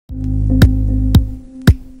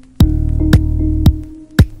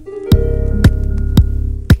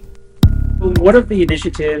one of the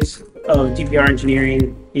initiatives of DPR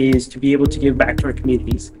Engineering is to be able to give back to our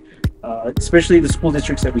communities, especially the school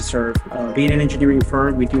districts that we serve. Being an engineering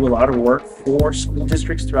firm, we do a lot of work for school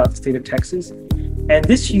districts throughout the state of Texas. And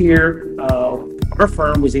this year, our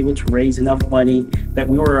firm was able to raise enough money that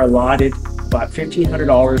we were allotted about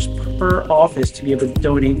 $1,500 per office to be able to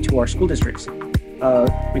donate to our school districts.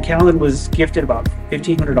 McAllen was gifted about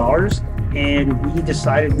 $1,500, and we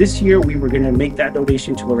decided this year we were going to make that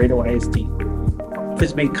donation to Laredo ISD.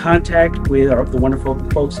 Has made contact with the wonderful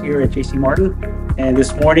folks here at J.C. Martin, and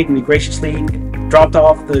this morning we graciously dropped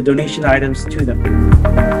off the donation items to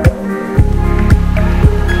them.